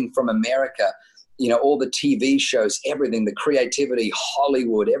everything from America, all the TV shows, everything, the creativity,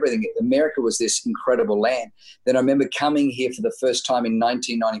 Hollywood, everything. America was this incredible land. Then I remember coming here for the first time in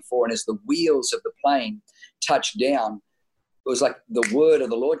 1994, and as the wheels of the plane touched down, it was like the word of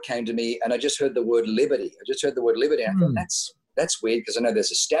the Lord came to me, and I just heard the word liberty. I thought, that's weird, because I know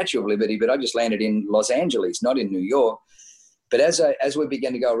there's a Statue of Liberty, but I just landed in Los Angeles, not in New York. But as we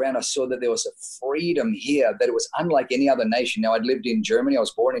began to go around, I saw that there was a freedom here that it was unlike any other nation. Now, I'd lived in Germany. I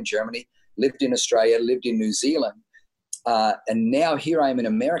was born in Germany, lived in Australia, lived in New Zealand. And now here I am in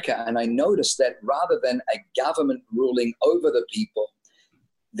America, and I noticed that rather than a government ruling over the people,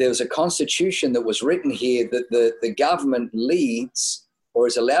 there was a constitution that was written here that the government leads, or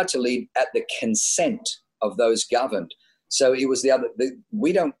is allowed to lead, at the consent of those governed. So it was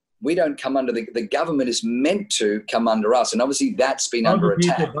we don't come under the government is meant to come under us. And obviously that's been under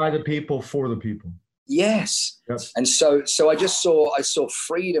attack. By the people, for the people. Yes. Yes. And so I saw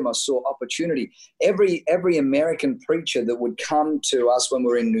freedom. I saw opportunity. Every American preacher that would come to us when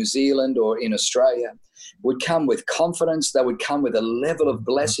we were in New Zealand or in Australia would come with confidence. They would come with a level of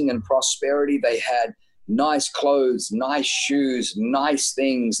blessing and prosperity. They had nice clothes, nice shoes, nice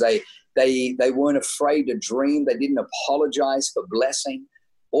things. They weren't afraid to dream. They didn't apologize for blessing.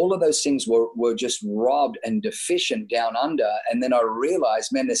 All of those things were just robbed and deficient down under. And then I realized,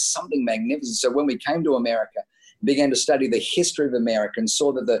 man, there's something magnificent. So when we came to America, began to study the history of America, and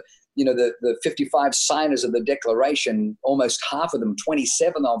saw that the 55 signers of the Declaration, almost half of them,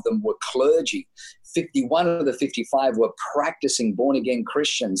 27 of them were clergy. 51 of the 55 were practicing born-again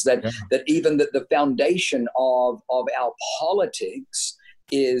Christians. That even the foundation of our politics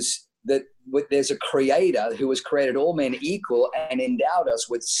is that there's a creator who has created all men equal and endowed us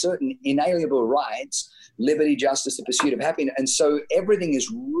with certain inalienable rights, liberty, justice, the pursuit of happiness. And so everything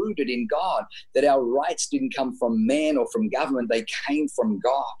is rooted in God, that our rights didn't come from man or from government, they came from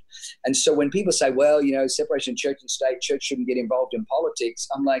God. And so when people say, well, separation of church and state, church shouldn't get involved in politics,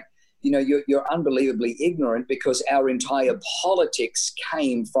 I'm like, you're unbelievably ignorant, because our entire politics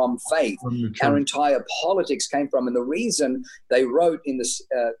came from faith. Our entire politics came from, and the reason they wrote in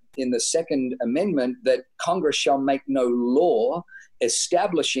the Second Amendment that Congress shall make no law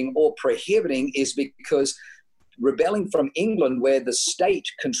establishing or prohibiting is because, rebelling from England, where the state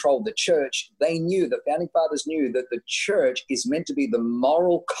controlled the church, the founding fathers knew that the church is meant to be the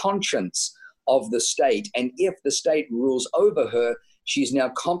moral conscience of the state. And if the state rules over her, she's now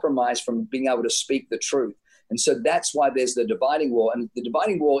compromised from being able to speak the truth. And so that's why there's the dividing wall. And the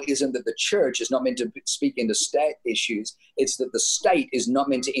dividing wall isn't that the church is not meant to speak into state issues. It's that the state is not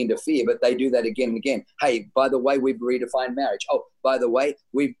meant to interfere, but they do that again and again. Hey, by the way, we've redefined marriage. Oh, by the way,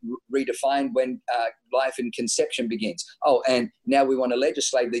 we've redefined when life and conception begins. Oh, and now we want to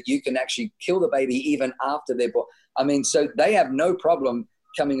legislate that you can actually kill the baby even after they're born. I mean, so they have no problem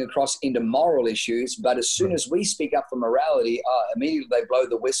coming across into moral issues, but as soon as we speak up for morality, immediately they blow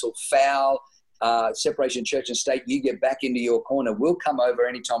the whistle, foul, separation church and state, you get back into your corner. We'll come over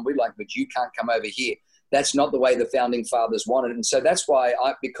anytime we like, but you can't come over here. That's not the way the founding fathers wanted. And so that's why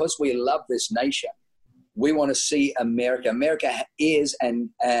because we love this nation, we want to see America. America is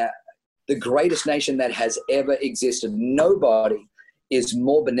the greatest nation that has ever existed. Nobody is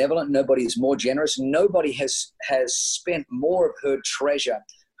more benevolent. Nobody is more generous. Nobody has spent more of her treasure,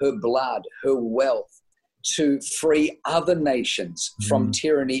 her blood, her wealth to free other nations from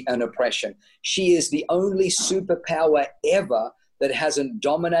tyranny and oppression. She is the only superpower ever that hasn't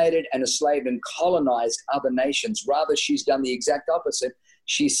dominated and enslaved and colonized other nations. Rather, she's done the exact opposite.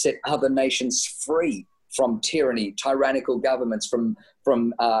 She's set other nations free from tyranny, tyrannical governments,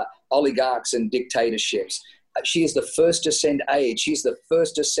 from oligarchs and dictatorships. She is the first to send aid. She's the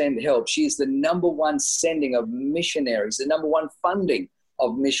first to send help. She's the number one sending of missionaries, the number one funding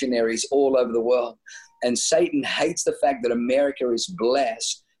of missionaries all over the world. And Satan hates the fact that America is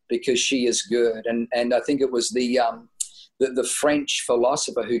blessed because she is good. And I think it was the French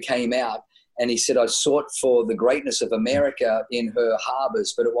philosopher who came out and he said, I sought for the greatness of America in her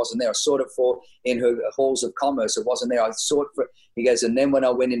harbors, but it wasn't there. I sought it for in her halls of commerce. It wasn't there. I sought for, he goes, and then when I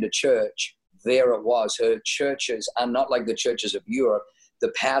went into church, there it was. Her churches are not like the churches of Europe.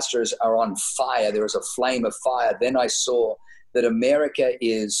 The pastors are on fire. There is a flame of fire. Then I saw that America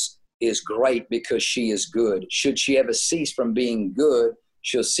is is great because she is good. Should she ever cease from being good,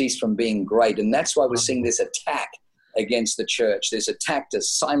 she'll cease from being great. And that's why we're seeing this attack against the church. This attack to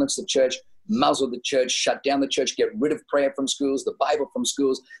silence the church, muzzle the church, shut down the church, get rid of prayer from schools, the Bible from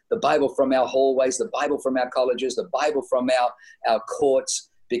schools, the Bible from our hallways, the Bible from our colleges, the Bible from our courts,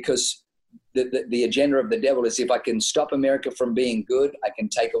 because the agenda of the devil is, if I can stop America from being good, I can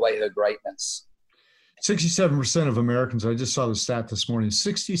take away her greatness. 67% of Americans, I just saw the stat this morning,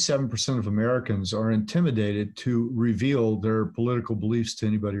 67% of Americans are intimidated to reveal their political beliefs to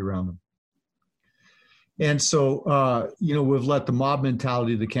anybody around them. And so, we've let the mob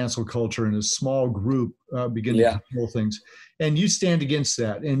mentality, the cancel culture, and a small group begin to control things. And you stand against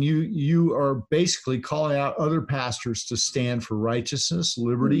that. And you are basically calling out other pastors to stand for righteousness,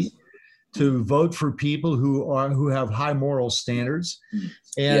 liberty, to vote for people who have high moral standards.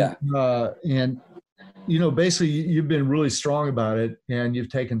 And basically you've been really strong about it, and you've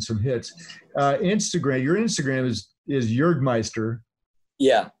taken some hits. Instagram, your Instagram is Jurgmeister.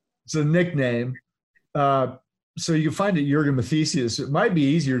 Yeah. It's a nickname. So you find it Jurgen Mathesius. It might be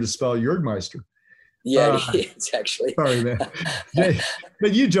easier to spell Jurgmeister. Yeah, it's actually. Sorry, man.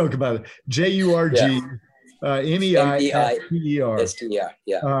 But you joke about it. Jurg. Meister.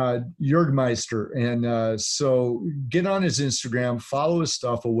 Jurgmeister. And so get on his Instagram, follow his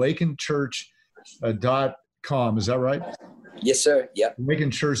stuff, awakenchurch.com. Is that right? Yes, sir. Yep.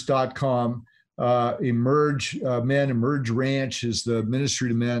 Awakenchurch.com. Emerge Men, Emerge Ranch is the ministry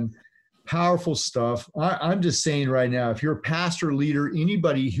to men. Powerful stuff. I'm just saying right now, if you're a pastor, leader,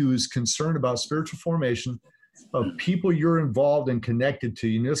 anybody who is concerned about spiritual formation of people you're involved and connected to,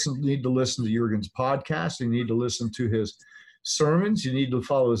 you need to listen to Jurgen's podcast. You need to listen to his sermons. You need to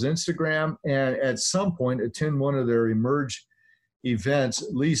follow his Instagram, and at some point attend one of their Emerge events.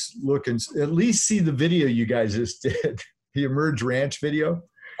 At least see the video you guys just did, the Emerge Ranch video.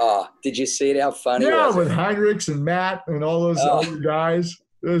 Did you see it? How funny was it? Yeah, with Heinrichs and Matt and all those other guys.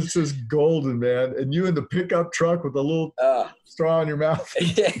 It's just golden, man. And you in the pickup truck with a little straw in your mouth.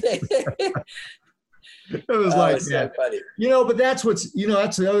 It was so funny. But that's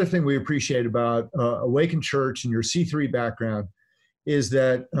that's the other thing we appreciate about Awaken Church and your C3 background is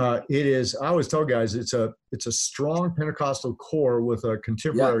that it is, I always tell guys, it's a strong Pentecostal core with a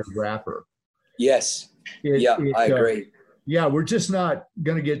contemporary wrapper. Yes. I agree. We're just not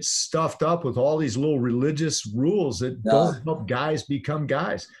going to get stuffed up with all these little religious rules that don't help guys become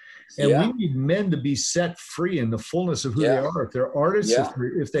guys. And we need men to be set free in the fullness of who they are. If they're artists,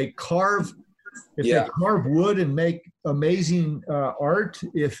 if they carve wood and make amazing art,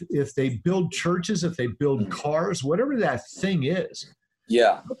 if they build churches, if they build cars, whatever that thing is,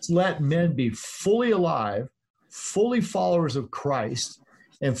 let's let men be fully alive, fully followers of Christ,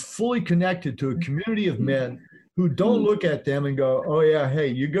 and fully connected to a community of men who don't look at them and go, oh yeah, hey,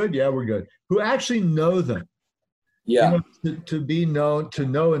 you good? Yeah, we're good. Who actually know them. To be known, to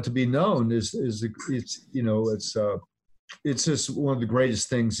know and to be known is it's just one of the greatest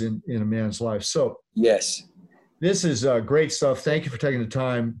things in a man's life. So this is great stuff. Thank you for taking the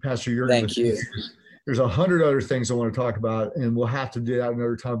time, Pastor Jurgen. Thank you. There's 100 other things I want to talk about, and we'll have to do that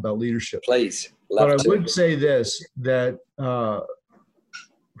another time about leadership. Please. But I would say this, that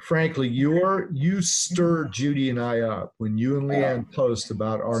frankly, you stir Judy and I up when you and Leanne post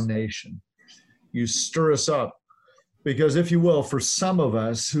about our nation. You stir us up. Because if you will, for some of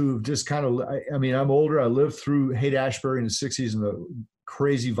us who've just kind of, I'm older, I lived through Haight-Ashbury in the 60s and the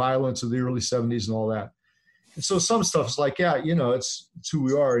crazy violence of the early 70s and all that. And so some stuff is like, it's who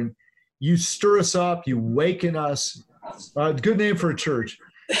we are. And you stir us up, you waken us. Good name for a church.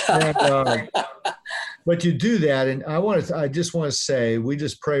 And, but you do that. And I just want to say, we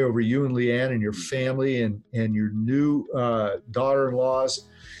just pray over you and Leanne and your family and your new daughter-in-laws.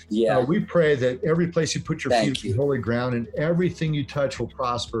 We pray that every place you put your feet is holy ground and everything you touch will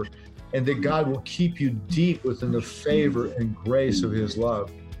prosper, and that God will keep you deep within the favor and grace of his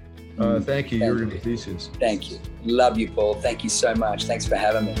love. Thank you, Jurgen Mathesius. Thank you. Love you, Paul. Thank you so much. Thanks for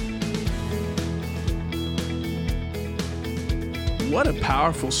having me. What a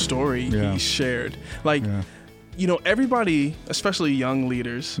powerful story he shared. Everybody, especially young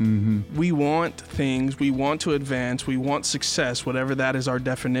leaders, we want things, we want to advance, we want success, whatever that is our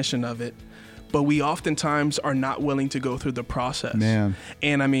definition of it. But we oftentimes are not willing to go through the process. Man.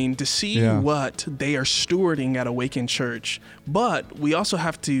 And to see what they are stewarding at Awaken Church, but we also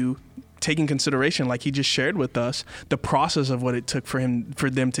have to take in consideration, like he just shared with us, the process of what it took for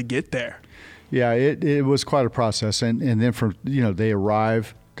them to get there. Yeah, it was quite a process. And then they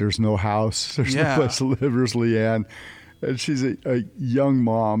arrive. There's no house. There's no place to live. There's Leanne. And she's a young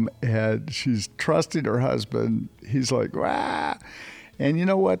mom, and she's trusting her husband. He's like, wah. And you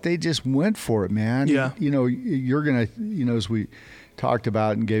know what? They just went for it, man. Yeah. You're going to, as we talked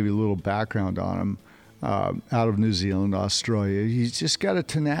about and gave you a little background on him, out of New Zealand, Australia, he's just got a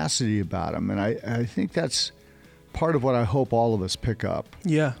tenacity about him. And I think that's part of what I hope all of us pick up.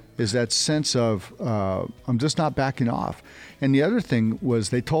 Yeah. Is that sense of, I'm just not backing off. And the other thing was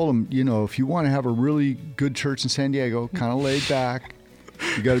they told him, if you want to have a really good church in San Diego, kind of laid back,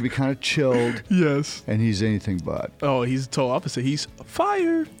 you got to be kind of chilled. Yes. And he's anything but. Oh, he's the total opposite. He's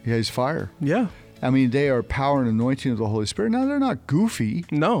fire. Yeah, he's fire. Yeah. I mean, they are power and anointing of the Holy Spirit. Now, they're not goofy.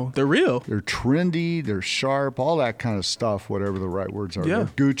 No, they're real. They're trendy. They're sharp. All that kind of stuff, whatever the right words are. Yeah.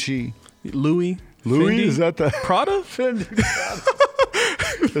 They're Gucci. Louis, Fendi, is that the Prada? Fendi.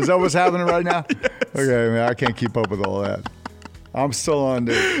 Is that what's happening right now? Yes. Okay, man, I can't keep up with all that. I'm still on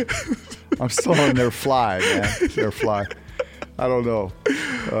their fly, man. Their fly. I don't know.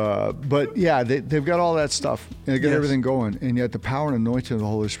 But yeah, they've got all that stuff. And they got everything going. And yet the power and anointing of the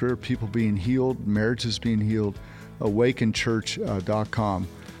Holy Spirit, people being healed, marriages being healed, awakenchurch.com.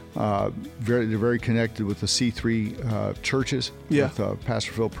 They're very connected with the C3 churches, with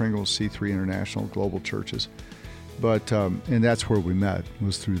Pastor Phil Pringle, C3 International Global Churches. But and that's where we met,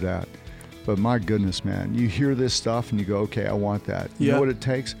 was through that. But my goodness, man, you hear this stuff and you go, okay, I want that. You know what it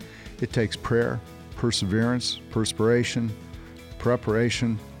takes? It takes prayer, perseverance, perspiration,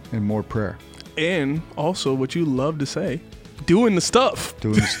 preparation, and more prayer. And also what you love to say, doing the stuff.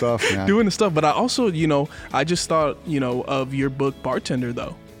 Doing the stuff, man. Doing the stuff. But I also, I just thought, of your book, Bartender,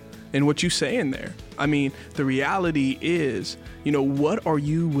 though, and what you say in there. I mean, the reality is, what are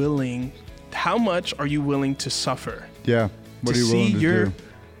you willing, how much are you willing to suffer? Yeah. What are you willing to do?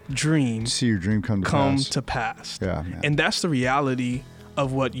 See your dream come to pass. Yeah, man. And that's the reality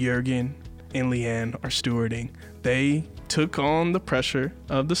of what Jurgen and Leanne are stewarding. They took on the pressure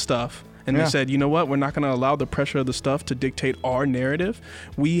of the stuff and they said, you know what? We're not going to allow the pressure of the stuff to dictate our narrative.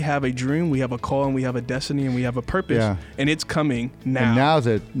 We have a dream, we have a call, and we have a destiny, and we have a purpose, and it's coming now.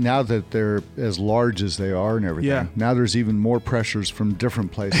 And now that they're as large as they are and everything, now there's even more pressures from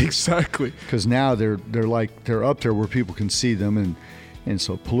different places. Exactly. Because now they're up there where people can see them, and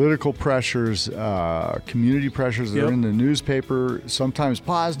so political pressures, community pressures, they're in the newspaper, sometimes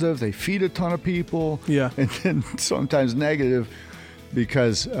positive, they feed a ton of people, and then sometimes negative,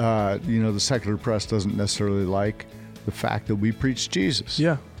 because the secular press doesn't necessarily like the fact that we preach Jesus.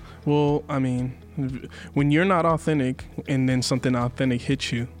 Yeah. Well, I mean, when you're not authentic and then something authentic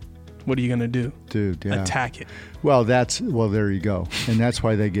hits you, what are you going to do? Dude, attack it. Well, there you go. And that's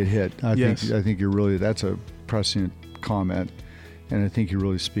why they get hit. I think that's a prescient comment. And I think you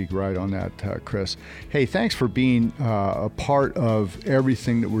really speak right on that, Chris. Hey, thanks for being a part of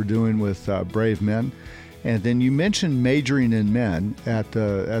everything that we're doing with Brave Men. And then you mentioned majoring in men at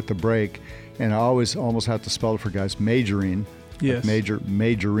the break, and I always almost have to spell it for guys. Majoring,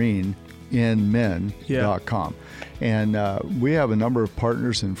 majoring in men.com. And we have a number of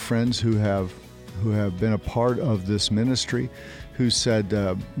partners and friends who have been a part of this ministry, who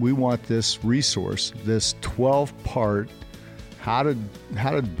said we want this resource, this 12-part how to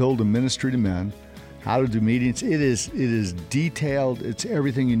build a ministry to men, how to do meetings. It is detailed. It's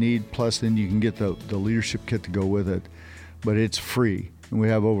everything you need. Plus, then you can get the leadership kit to go with it. But it's free. And we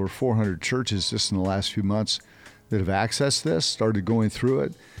have over 400 churches just in the last few months that have accessed this, started going through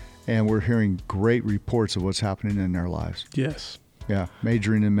it. And we're hearing great reports of what's happening in their lives. Yes. Yeah,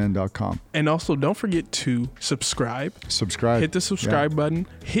 majoringinmen.com. And also, don't forget to subscribe. Hit the subscribe button.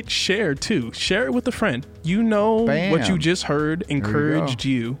 Hit share, too. Share it with a friend. What you just heard encouraged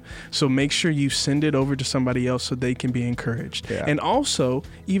you. So make sure you send it over to somebody else so they can be encouraged. Yeah. And also,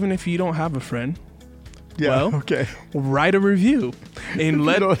 even if you don't have a friend, write a review and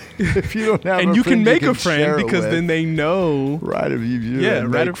if you don't have and you can make a friend, because then they know. Write a review and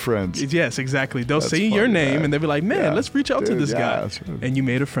make friends. Yes, exactly. They'll see your name and they'll be like, man, let's reach out to this guy. And you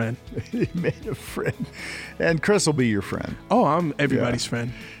made a friend. You made a friend. And Chris will be your friend. Oh, I'm everybody's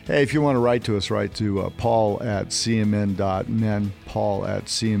friend. Hey, if you want to write to us, write to paul@cmn.men,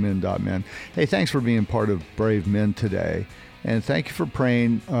 paul@cmn.men. Hey, thanks for being part of Brave Men today. And thank you for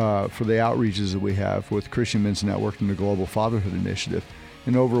praying for the outreaches that we have with Christian Men's Network and the Global Fatherhood Initiative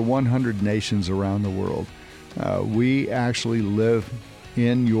in over 100 nations around the world. We actually live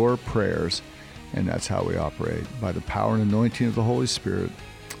in your prayers, and that's how we operate, by the power and anointing of the Holy Spirit.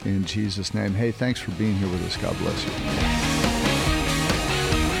 In Jesus' name. Hey, thanks for being here with us. God bless you.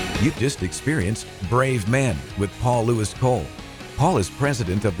 You've just experienced Brave Men with Paul Lewis Cole. Paul is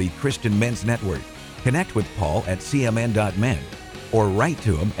president of the Christian Men's Network. Connect with Paul at cmn.men or write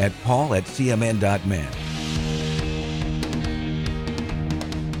to him at paul@cmn.men.